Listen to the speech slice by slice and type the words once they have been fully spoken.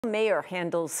Mayor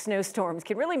handles snowstorms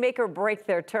can really make or break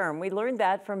their term. We learned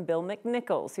that from Bill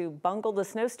McNichols, who bungled a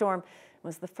snowstorm,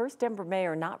 was the first Denver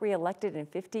mayor not reelected in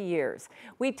 50 years.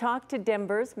 We talked to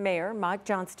Denver's mayor, Mike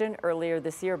Johnston, earlier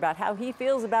this year about how he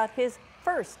feels about his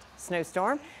first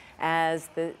snowstorm as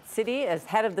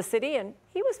head of the city, and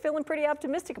he was feeling pretty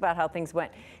optimistic about how things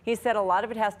went. He said a lot of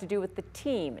it has to do with the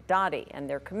team, Dottie, and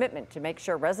their commitment to make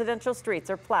sure residential streets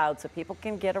are plowed so people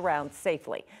can get around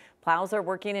safely. Plows are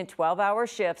working in 12-hour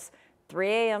shifts, 3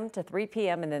 a.m. to 3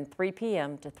 p.m. and then 3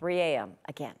 p.m. to 3 a.m.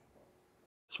 again.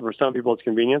 So for some people, it's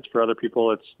convenience. For other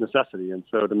people, it's necessity. And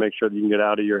so to make sure that you can get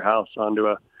out of your house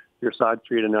onto your side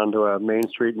street and onto a main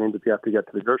street means if you have to get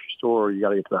to the grocery store, or you got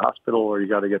to get to the hospital, or you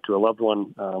got to get to a loved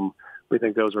one, we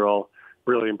think those are all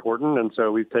really important. And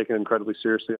so we've taken it incredibly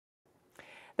seriously.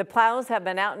 The plows have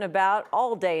been out and about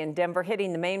all day in Denver,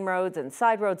 hitting the main roads and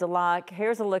side roads alike.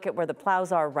 Here's a look at where the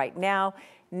plows are right now.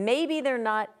 Maybe they're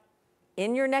not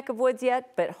in your neck of woods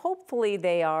yet, but hopefully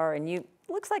they are, and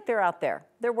looks like they're out there.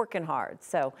 They're working hard,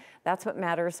 so that's what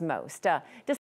matters most.